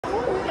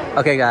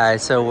Okay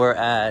guys, so we're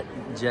at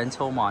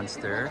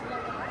Gentlemonster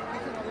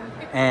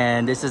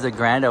and this is a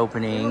grand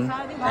opening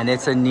and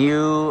it's a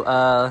new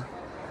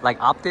like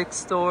optics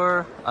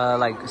store,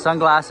 like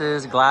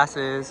sunglasses,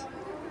 glasses,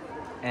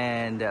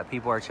 and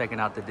people are checking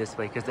out the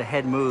display because the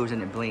head moves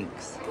and it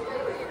blinks.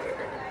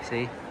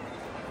 See?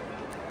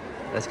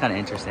 That's kind of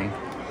interesting.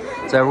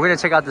 So we're gonna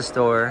check out the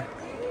store.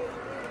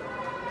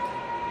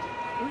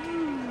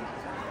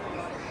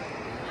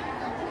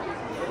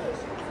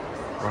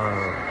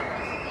 Whoa.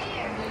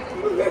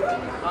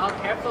 Oh,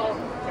 careful.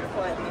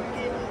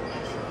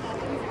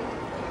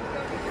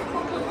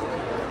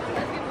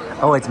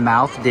 Oh, its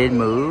mouth did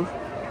move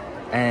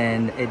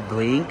and it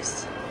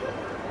blinks.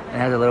 It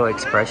has a little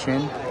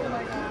expression.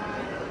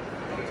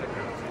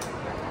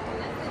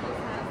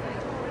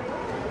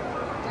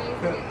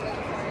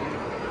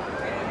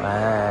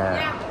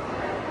 Wow.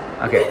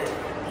 Okay.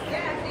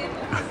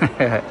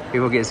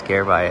 People get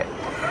scared by it.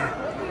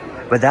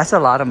 But that's a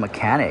lot of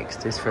mechanics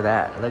just for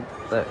that. Look.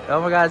 Oh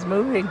my God, it's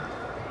moving.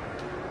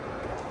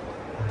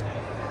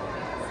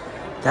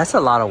 That's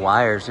a lot of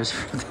wires just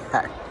for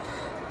that.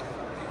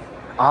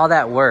 All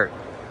that work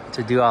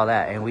to do all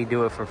that, and we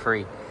do it for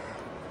free.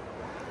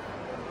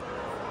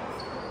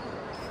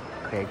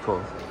 Okay,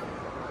 cool.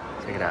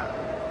 Check it out.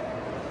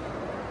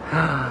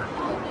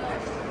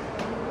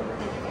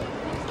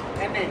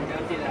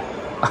 Don't do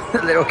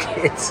that. Little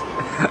kids.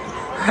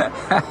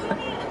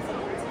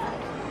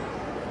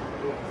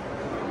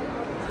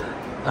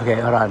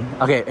 Okay, hold on.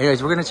 Okay,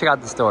 anyways, we're gonna check out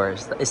the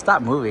stores. It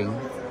stopped moving.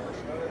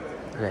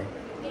 Okay.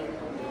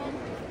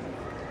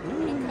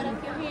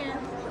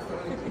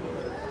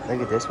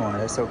 Look at this one.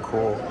 That's so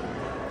cool.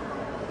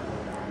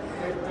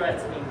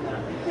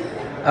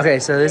 Okay,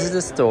 so this is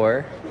the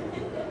store.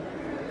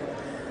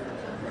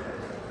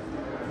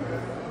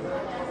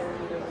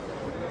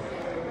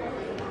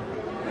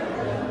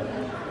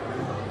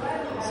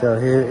 So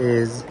here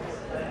is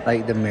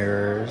like the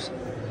mirrors.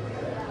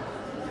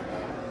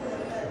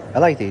 I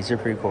like these. They're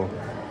pretty cool.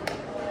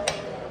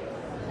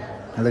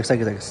 It looks like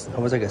it's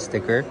almost like a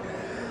sticker.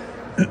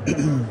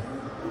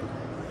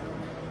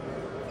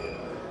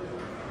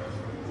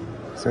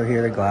 So here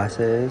are the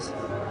glasses.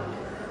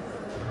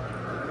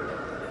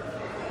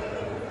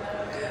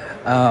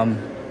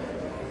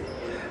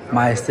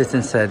 My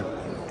assistant said,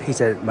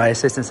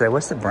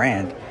 what's the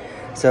brand?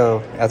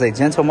 So I was like,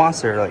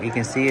 Gentlemonster. Like you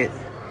can see it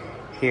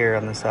here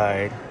on the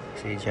side.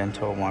 See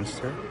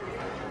Gentlemonster.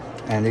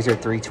 And these are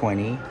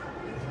 $320.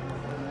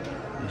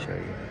 Let me show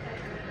you.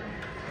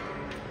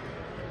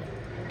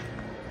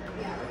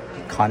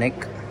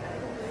 Iconic.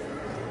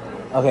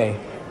 Okay.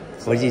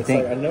 What did you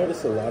think? Like, I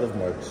noticed a lot of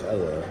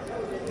Margiela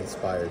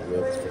inspired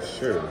looks for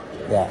sure.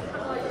 Yeah.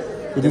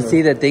 Did you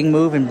see the thing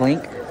move and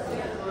blink?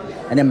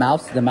 And the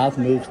mouth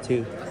moves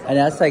too. And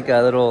that's like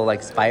a little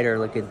like spider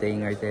looking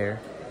thing right there.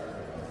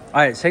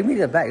 All right, take me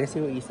to the back. Let's see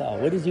what you saw.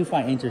 What did you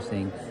find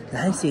interesting?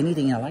 I didn't see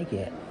anything I like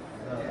yet.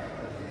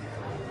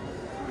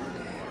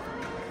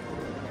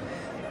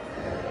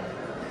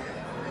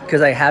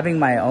 Because like having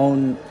my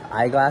own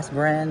eyeglass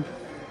brand,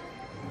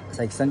 it's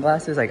like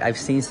sunglasses. Like I've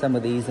seen some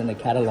of these in the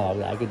catalog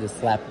that I could just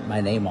slap my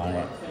name on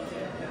it.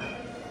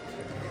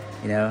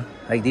 You know,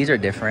 like these are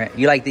different.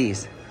 You like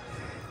these?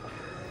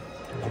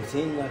 I'm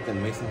seeing like the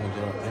Mason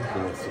Hangeul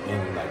influence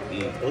in like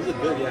these. Those are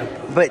good, yeah.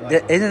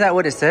 But isn't that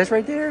what it says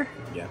right there?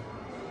 Yeah.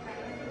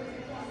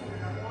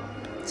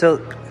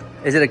 So,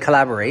 is it a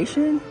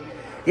collaboration?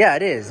 Yeah,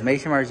 it is.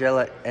 Mason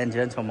Margiela and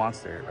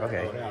Gentlemonster.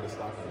 Okay. Oh, they're out of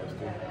stock on those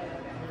too.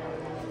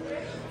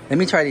 Let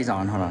me try these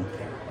on. Hold on.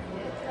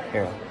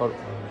 Here,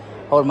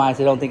 hold mine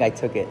so I don't think I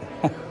took it.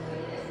 All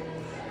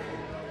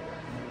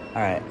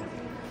right.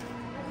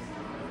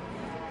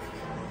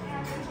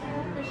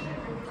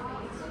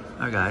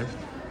 All right, guys.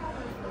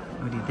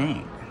 What do you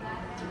think?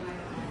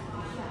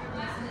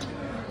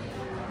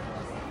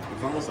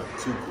 It's almost like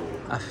too cool.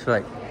 I feel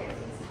like...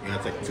 Yeah,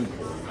 it's like too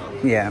cool, you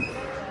know? Yeah.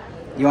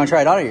 You want to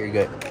try it on or you're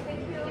good?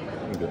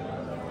 I'm good.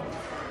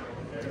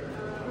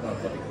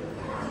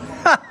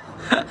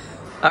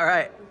 All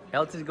right.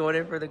 Elton's going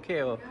in for the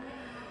kill.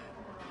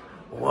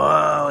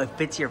 Whoa, it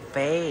fits your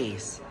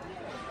face.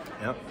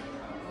 Yep.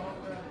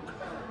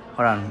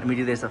 Hold on, let me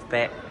do this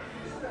effect.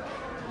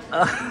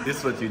 This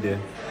is what you did.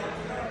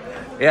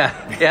 Yeah.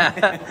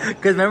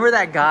 Because remember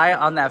that guy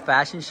on that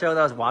fashion show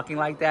that was walking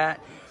like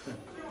that?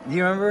 Do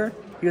you remember?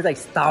 He was like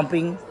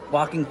stomping,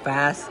 walking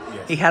fast.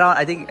 Yes. He had on,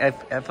 I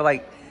feel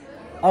like,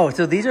 oh,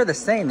 so these are the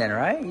same then,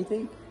 right? You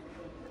think?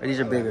 Or these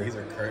are bigger? These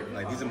are curtain,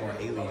 like these are more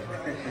alien. All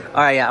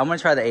right, yeah, I'm gonna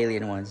try the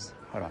alien ones.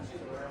 Hold on.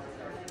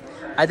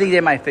 I think they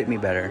might fit me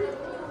better.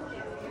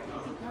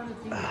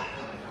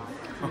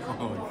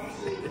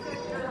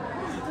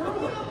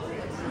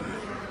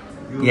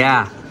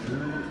 Yeah.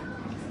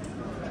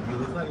 You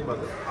look like you're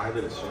about to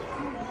pilot a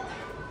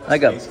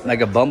ship.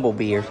 Like a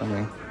bumblebee or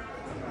something.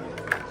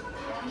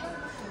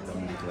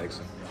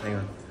 Collection. Hang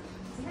on.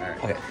 All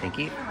right. Okay, thank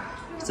you.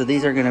 So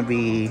these are gonna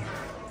be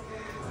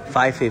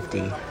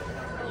 $5.50.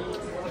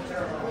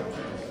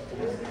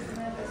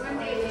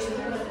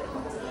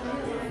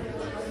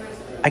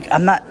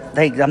 I'm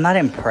not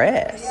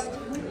impressed.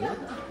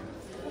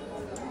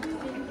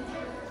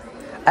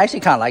 I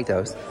actually kind of like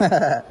those.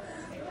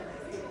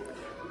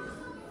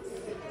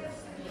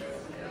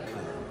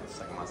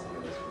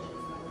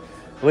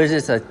 What is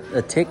this, a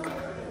tick?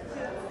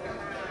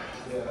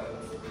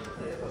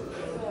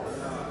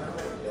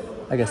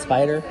 Like a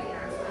spider?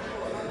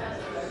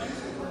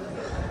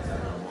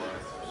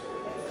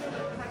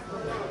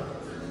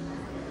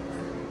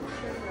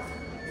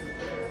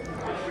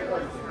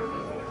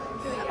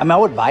 I mean, I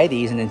would buy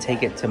these and then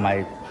take it to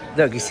my...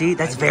 Look, you see?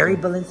 That's very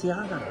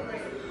Balenciaga.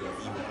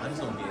 I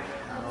just don't get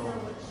how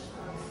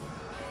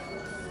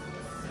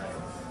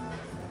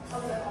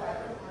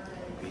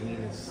being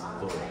in a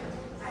store,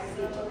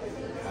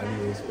 how do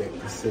you expect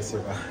this to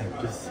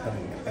survive just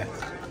selling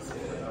glasses?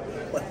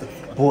 What the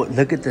fuck? Boy,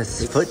 look at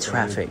this foot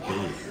traffic.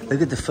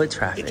 Look at the foot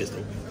traffic. It just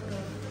opened.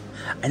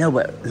 I know,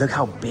 but look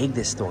how big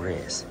this store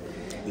is.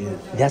 Yeah.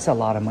 That's a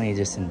lot of money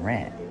just in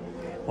rent.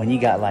 When you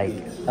got like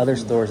other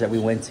stores that we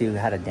went to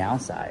had a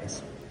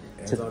downsize.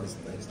 There's all this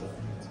nice stuff.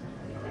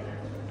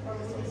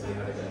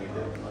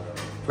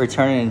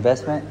 Return on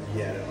investment?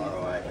 Yeah,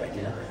 ROI.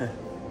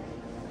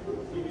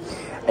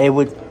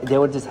 They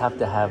would just have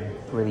to have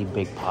really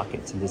big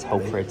pockets and just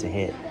hope for it to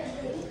hit.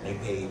 They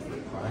paid for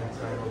prime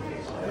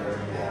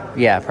time.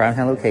 Yeah, prime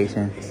time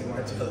location.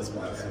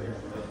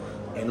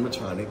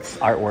 Animatronics.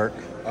 Artwork.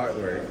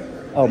 Artwork.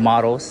 Oh,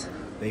 models.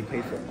 They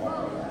paid for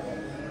all.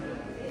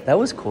 That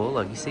was cool.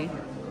 Look, you see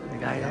the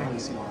guy I there? only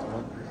see one.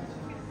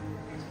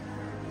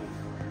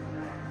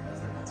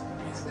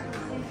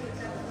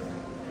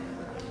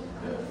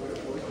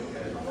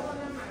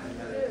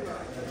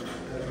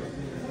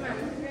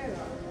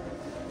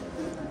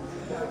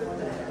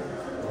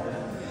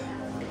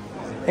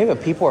 Hey,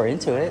 but people are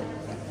into it.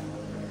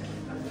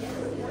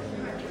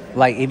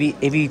 Like,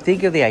 if you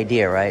think of the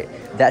idea, right?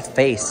 That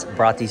face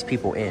brought these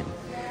people in.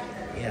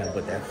 Yeah,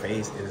 but that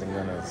face isn't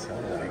gonna sell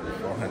like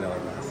 $400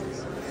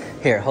 glasses.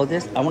 Here, hold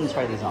this. I want to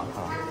try these on.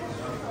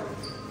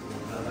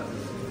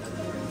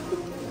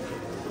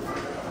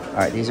 All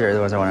right, these are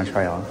the ones I want to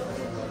try on.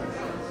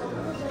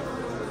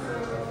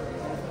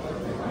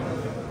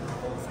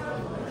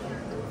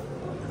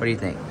 What do you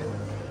think?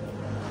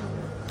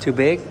 Too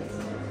big?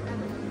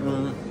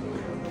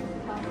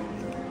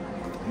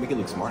 Make it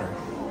look smarter.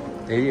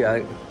 There you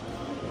go.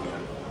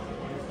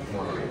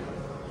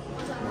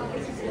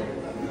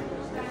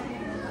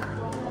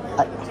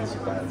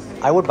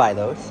 I would buy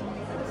those.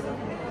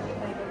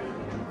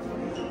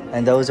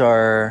 And those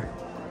are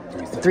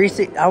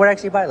 $360. I would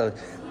actually buy those.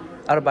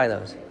 I would buy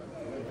those.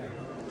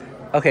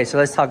 Okay, so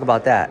let's talk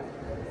about that.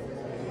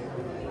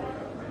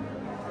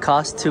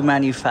 Cost to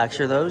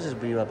manufacture those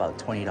would be about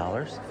 $20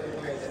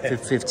 to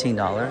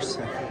 $15.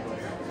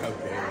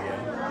 Okay,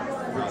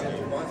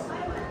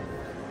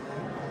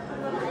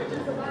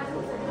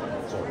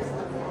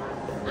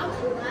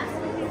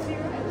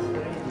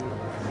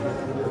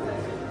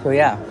 So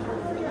yeah.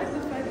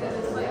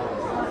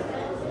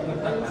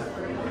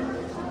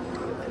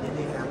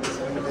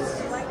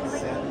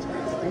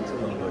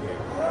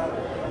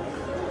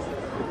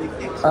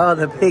 Oh,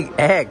 the big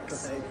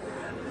X.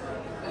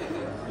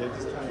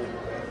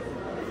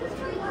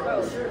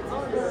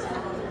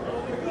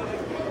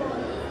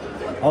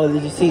 Oh,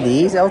 did you see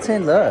these,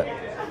 Elton? Look.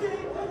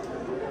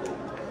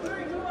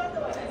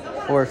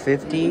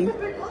 $450.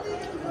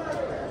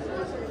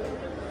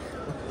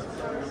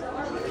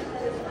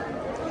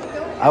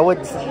 I would.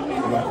 You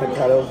want to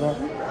try those on?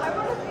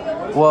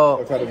 Well,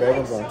 Or try the big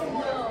ones on?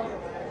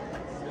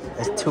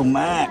 it's too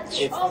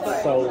much. It's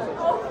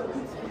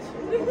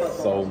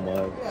so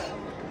much.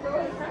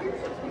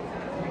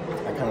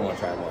 I kind of want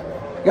to try one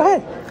though. Go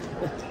ahead.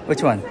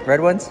 Which one? Red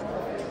ones?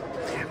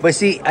 But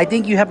see, I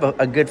think you have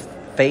a good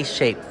face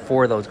shape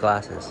for those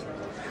glasses.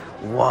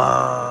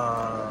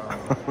 Whoa.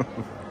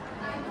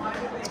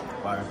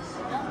 Fire.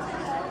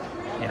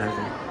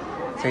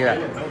 Yeah. Check it out.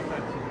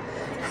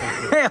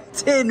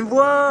 Hampton,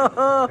 whoa!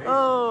 I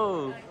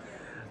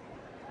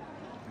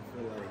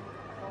feel like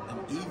I'm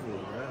evil,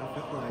 bro. I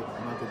feel like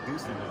I'm about to do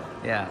something.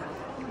 Yeah.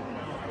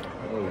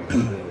 Oh,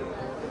 shit.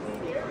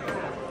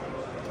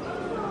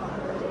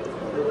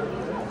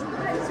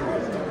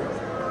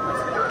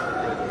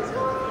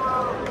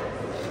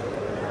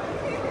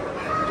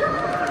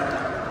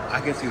 I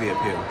can see the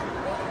appeal.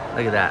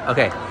 Look at that.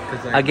 Okay.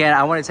 Again,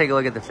 I want to take a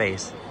look at the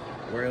face.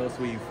 Where else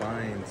will you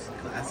find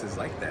glasses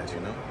like that, you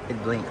know?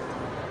 It blinked.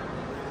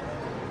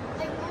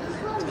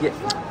 Yeah.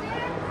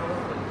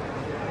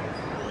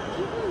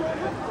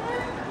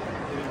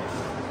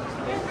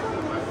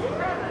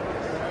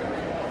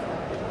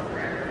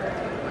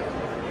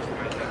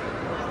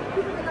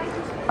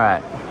 All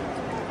right.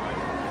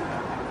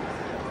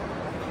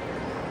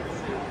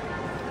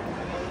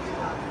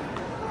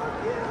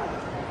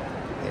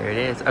 There it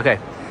is. Okay.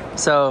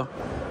 So,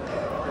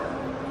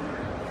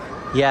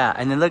 yeah,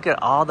 and then look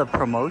at all the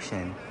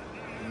promotion.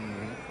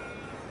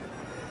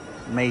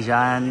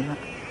 Maison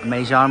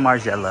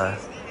Margiela.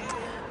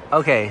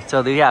 Okay,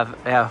 so they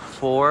have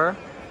 4.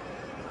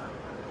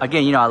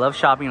 Again, you know, I love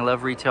shopping, I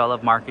love retail, I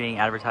love marketing,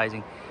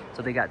 advertising.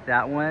 So they got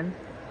that one.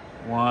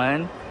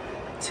 1,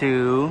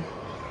 2,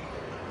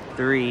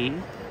 3,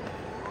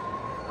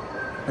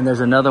 And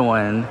there's another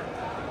one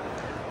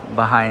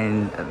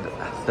behind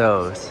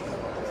those.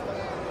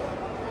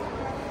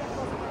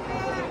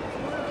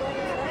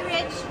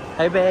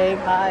 Hey babe,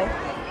 hi.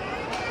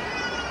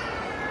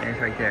 And it's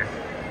right there.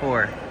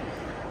 4.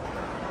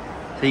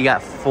 So you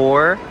got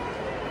 4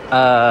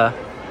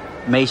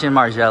 Maison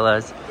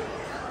Margiela's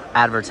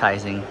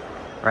advertising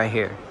right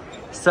here.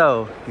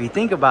 So if you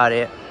think about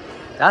it,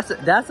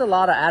 that's a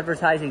lot of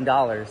advertising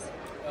dollars.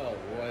 Oh,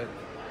 what?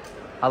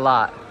 A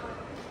lot.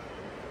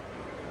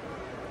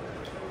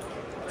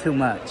 Too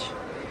much.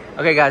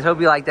 Okay guys, hope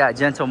you like that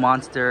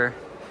Gentlemonster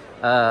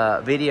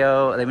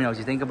video. Let me know what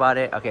you think about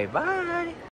it. Okay, bye.